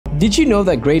Did you know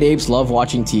that great apes love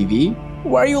watching TV?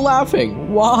 Why are you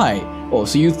laughing? Why? Oh,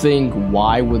 so you think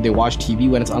why would they watch TV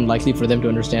when it's unlikely for them to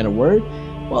understand a word?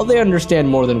 Well, they understand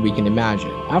more than we can imagine.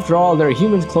 After all, they're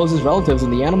humans' closest relatives in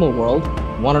the animal world.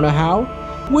 Wanna know how?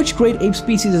 Which great ape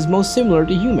species is most similar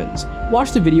to humans?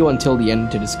 Watch the video until the end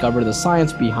to discover the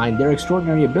science behind their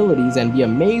extraordinary abilities and be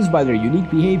amazed by their unique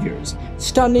behaviors,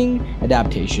 stunning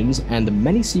adaptations, and the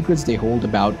many secrets they hold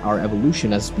about our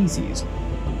evolution as species.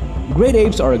 Great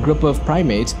apes are a group of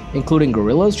primates, including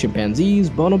gorillas, chimpanzees,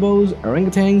 bonobos,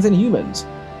 orangutans, and humans.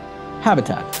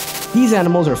 Habitat. These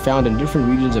animals are found in different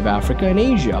regions of Africa and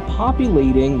Asia,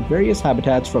 populating various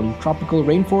habitats from tropical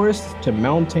rainforests to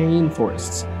montane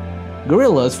forests.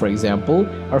 Gorillas, for example,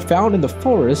 are found in the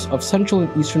forests of Central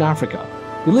and Eastern Africa.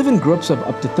 They live in groups of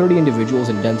up to 30 individuals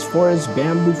in dense forests,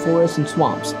 bamboo forests, and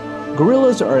swamps.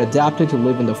 Gorillas are adapted to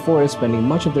live in the forest, spending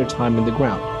much of their time in the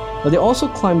ground, but they also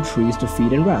climb trees to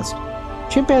feed and rest.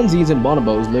 Chimpanzees and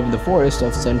bonobos live in the forests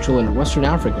of Central and Western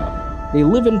Africa. They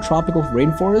live in tropical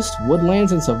rainforests,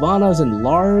 woodlands, and savannas in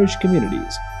large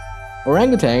communities.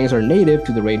 Orangutans are native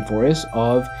to the rainforests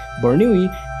of Borneo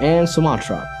and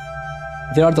Sumatra.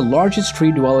 They are the largest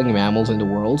tree-dwelling mammals in the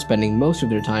world, spending most of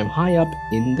their time high up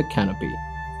in the canopy.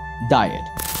 Diet.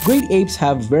 Great apes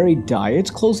have varied diets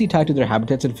closely tied to their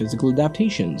habitats and physical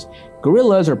adaptations.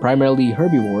 Gorillas are primarily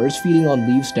herbivores, feeding on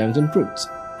leaves, stems, and fruits.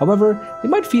 However, they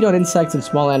might feed on insects and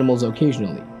small animals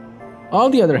occasionally. On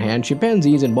the other hand,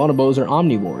 chimpanzees and bonobos are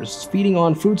omnivores, feeding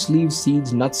on fruits, leaves,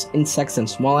 seeds, nuts, insects, and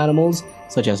small animals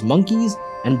such as monkeys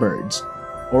and birds.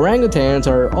 Orangutans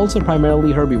are also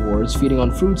primarily herbivores, feeding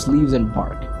on fruits, leaves, and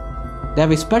bark. They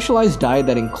have a specialized diet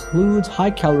that includes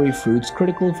high-calorie fruits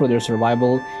critical for their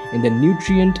survival in the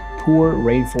nutrient-poor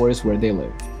rainforest where they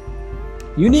live.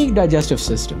 Unique digestive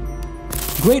system.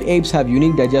 Great apes have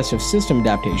unique digestive system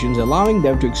adaptations, allowing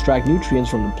them to extract nutrients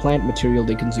from the plant material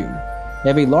they consume. They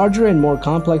have a larger and more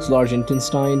complex large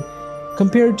intestine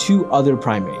compared to other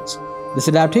primates. This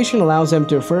adaptation allows them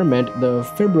to ferment the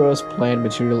fibrous plant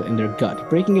material in their gut,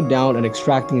 breaking it down and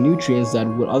extracting nutrients that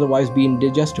would otherwise be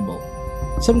indigestible.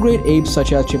 Some great apes,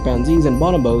 such as chimpanzees and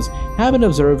bonobos, have been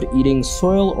observed eating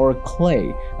soil or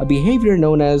clay, a behavior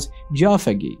known as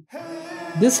geophagy.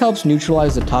 This helps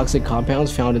neutralize the toxic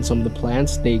compounds found in some of the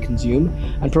plants they consume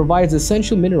and provides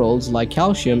essential minerals like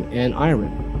calcium and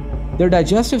iron. Their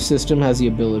digestive system has the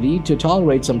ability to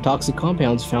tolerate some toxic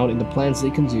compounds found in the plants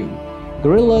they consume.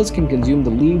 Gorillas can consume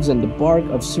the leaves and the bark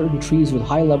of certain trees with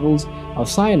high levels of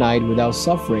cyanide without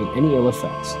suffering any ill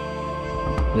effects.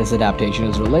 This adaptation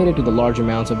is related to the large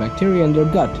amounts of bacteria in their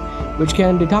gut, which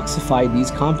can detoxify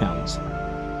these compounds.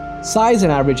 Size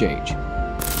and average age.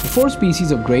 The four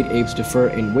species of great apes differ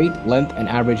in weight, length, and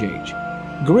average age.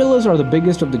 Gorillas are the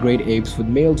biggest of the great apes, with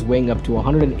males weighing up to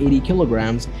 180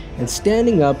 kilograms and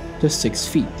standing up to 6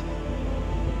 feet.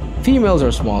 Females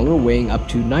are smaller, weighing up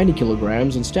to 90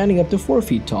 kilograms and standing up to 4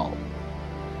 feet tall.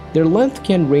 Their length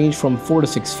can range from 4 to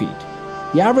 6 feet.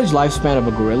 The average lifespan of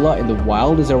a gorilla in the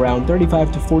wild is around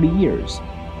 35 to 40 years.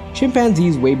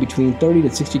 Chimpanzees weigh between 30 to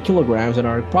 60 kilograms and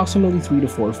are approximately 3 to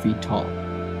 4 feet tall.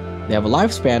 They have a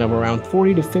lifespan of around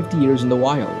 40 to 50 years in the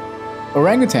wild.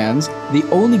 Orangutans, the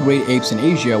only great apes in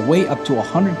Asia, weigh up to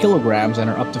 100 kilograms and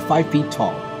are up to 5 feet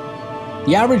tall.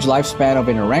 The average lifespan of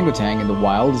an orangutan in the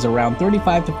wild is around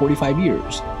 35 to 45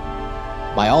 years.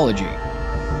 Biology.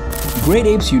 Great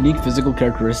apes' unique physical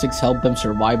characteristics help them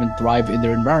survive and thrive in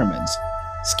their environments.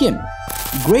 Skin.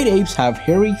 Great apes have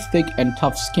hairy, thick, and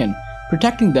tough skin,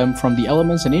 protecting them from the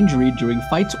elements and injury during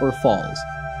fights or falls.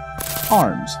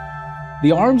 Arms.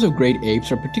 The arms of great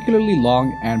apes are particularly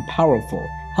long and powerful,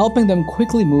 helping them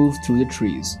quickly move through the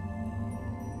trees.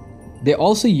 They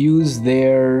also use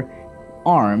their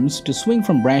arms to swing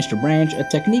from branch to branch, a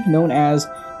technique known as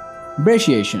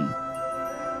brachiation.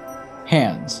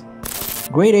 Hands.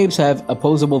 Great apes have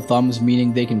opposable thumbs,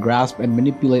 meaning they can grasp and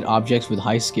manipulate objects with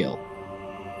high skill.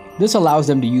 This allows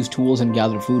them to use tools and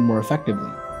gather food more effectively.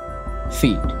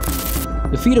 Feet.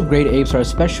 The feet of great apes are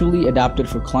especially adapted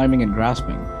for climbing and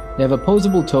grasping. They have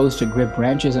opposable toes to grip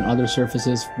branches and other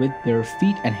surfaces with their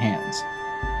feet and hands.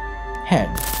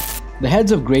 Head. The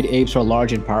heads of great apes are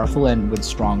large and powerful, and with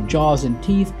strong jaws and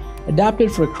teeth,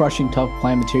 adapted for crushing tough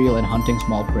plant material and hunting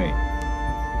small prey.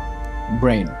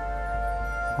 Brain.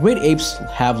 Great apes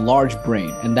have large brain,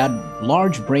 and that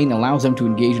large brain allows them to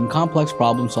engage in complex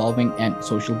problem solving and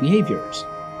social behaviors.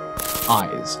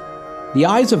 Eyes. The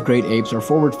eyes of great apes are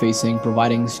forward-facing,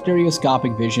 providing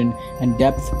stereoscopic vision and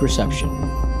depth perception.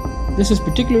 This is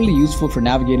particularly useful for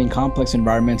navigating complex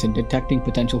environments and detecting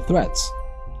potential threats.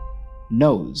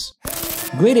 Nose.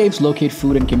 Great apes locate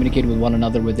food and communicate with one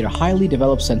another with their highly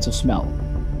developed sense of smell.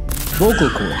 Vocal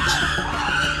cords.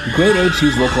 Great apes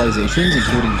use vocalizations,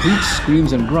 including bleats,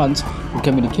 screams, and grunts, for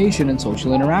communication and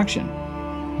social interaction.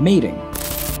 Mating.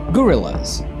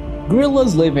 Gorillas.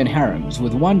 Gorillas live in harems,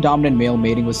 with one dominant male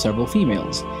mating with several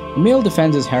females. The male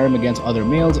defends his harem against other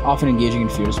males, often engaging in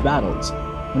fierce battles.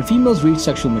 When females reach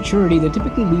sexual maturity, they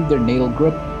typically leave their natal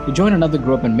group to join another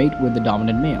group and mate with the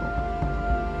dominant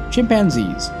male.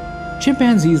 Chimpanzees.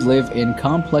 Chimpanzees live in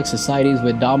complex societies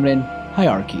with dominant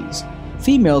hierarchies.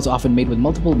 Females often mate with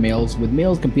multiple males, with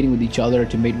males competing with each other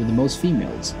to mate with the most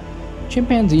females.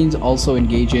 Chimpanzees also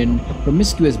engage in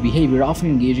promiscuous behavior, often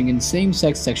engaging in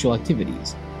same-sex sexual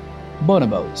activities.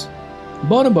 Bonobos.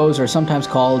 Bonobos are sometimes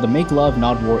called the make-love,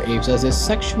 not war apes, as their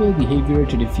sexual behavior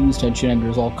to diffuse tension and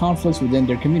resolve conflicts within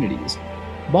their communities.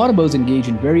 Bonobos engage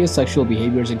in various sexual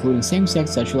behaviors, including same-sex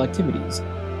sexual activities.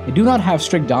 They do not have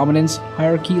strict dominance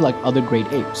hierarchy like other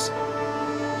great apes.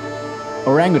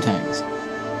 Orangutans.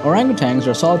 Orangutans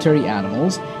are solitary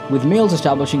animals, with males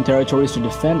establishing territories to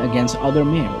defend against other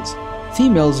males.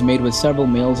 Females mate with several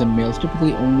males, and males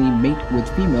typically only mate with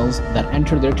females that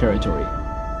enter their territory.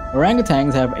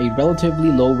 Orangutans have a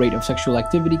relatively low rate of sexual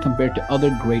activity compared to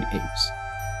other great apes.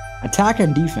 Attack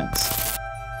and defense.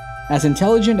 As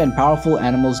intelligent and powerful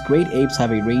animals, great apes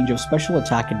have a range of special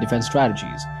attack and defense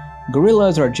strategies.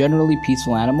 Gorillas are generally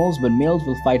peaceful animals, but males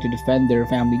will fight to defend their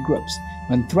family groups.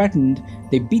 When threatened,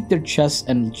 they beat their chests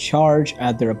and charge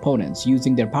at their opponents,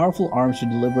 using their powerful arms to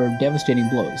deliver devastating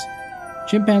blows.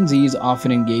 Chimpanzees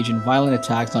often engage in violent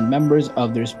attacks on members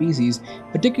of their species,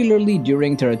 particularly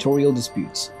during territorial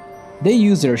disputes. They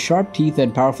use their sharp teeth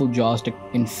and powerful jaws to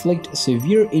inflict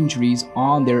severe injuries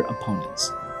on their opponents.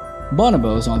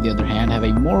 Bonobos, on the other hand, have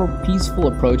a more peaceful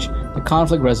approach to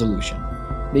conflict resolution.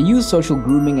 They use social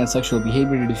grooming and sexual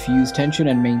behavior to diffuse tension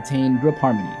and maintain group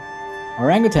harmony.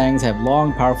 Orangutans have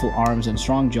long, powerful arms and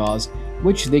strong jaws,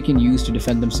 which they can use to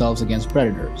defend themselves against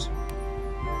predators.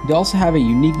 They also have a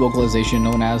unique vocalization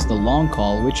known as the long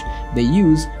call, which they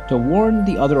use to warn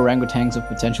the other orangutans of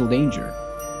potential danger.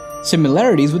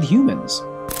 Similarities with humans.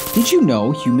 Did you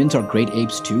know humans are great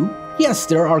apes too? Yes,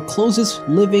 they're our closest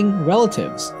living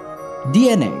relatives.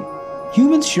 DNA.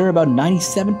 Humans share about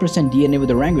 97% DNA with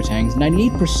orangutans,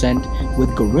 98%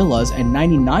 with gorillas, and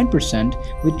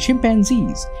 99% with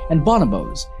chimpanzees and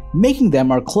bonobos, making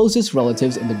them our closest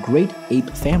relatives in the great ape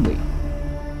family.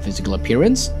 Physical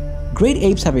appearance. Great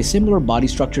apes have a similar body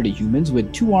structure to humans,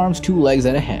 with 2 arms, 2 legs,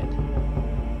 and a head.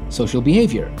 Social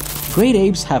behavior. Great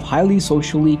apes have highly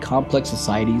socially complex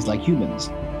societies like humans.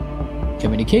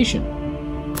 Communication.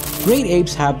 Great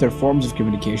apes have their forms of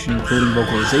communication, including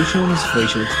vocalizations,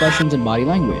 facial expressions, and body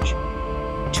language.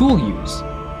 Tool use.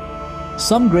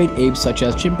 Some great apes, such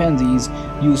as chimpanzees,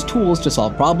 use tools to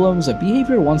solve problems, a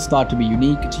behavior once thought to be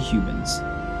unique to humans.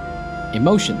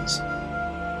 Emotions.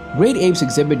 Great apes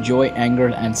exhibit joy, anger,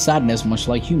 and sadness much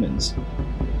like humans.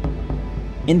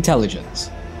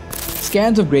 Intelligence.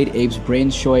 Scans of great apes'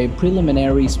 brains show a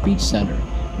preliminary speech center.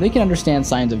 They can understand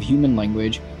signs of human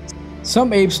language.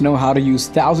 Some apes know how to use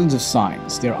thousands of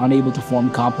signs. They are unable to form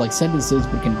complex sentences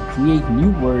but can create new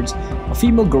words. A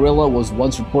female gorilla was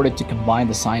once reported to combine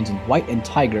the signs in white and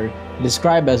tiger to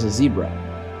describe as a zebra.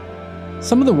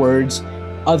 Some of the words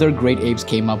other great apes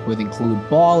came up with include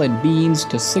ball and beans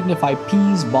to signify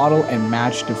peas, bottle, and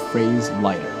match to phrase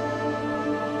lighter.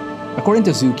 According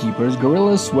to zookeepers,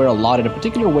 gorillas swear a lot in a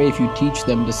particular way if you teach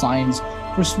them the signs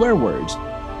for swear words.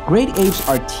 Great apes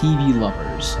are TV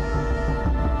lovers.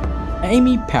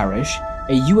 Amy Parrish,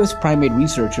 a U.S. primate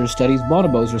researcher, studies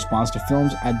bonobos' response to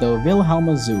films at the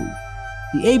Wilhelma Zoo.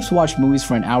 The apes watch movies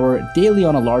for an hour daily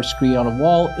on a large screen on a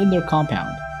wall in their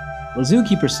compound. The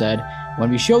zookeeper said,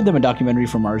 "When we showed them a documentary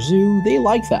from our zoo, they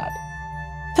liked that."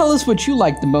 Tell us what you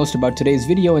liked the most about today's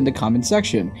video in the comment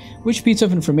section. Which piece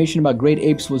of information about great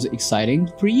apes was exciting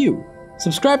for you?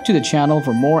 Subscribe to the channel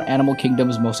for more Animal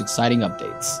Kingdom's most exciting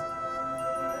updates.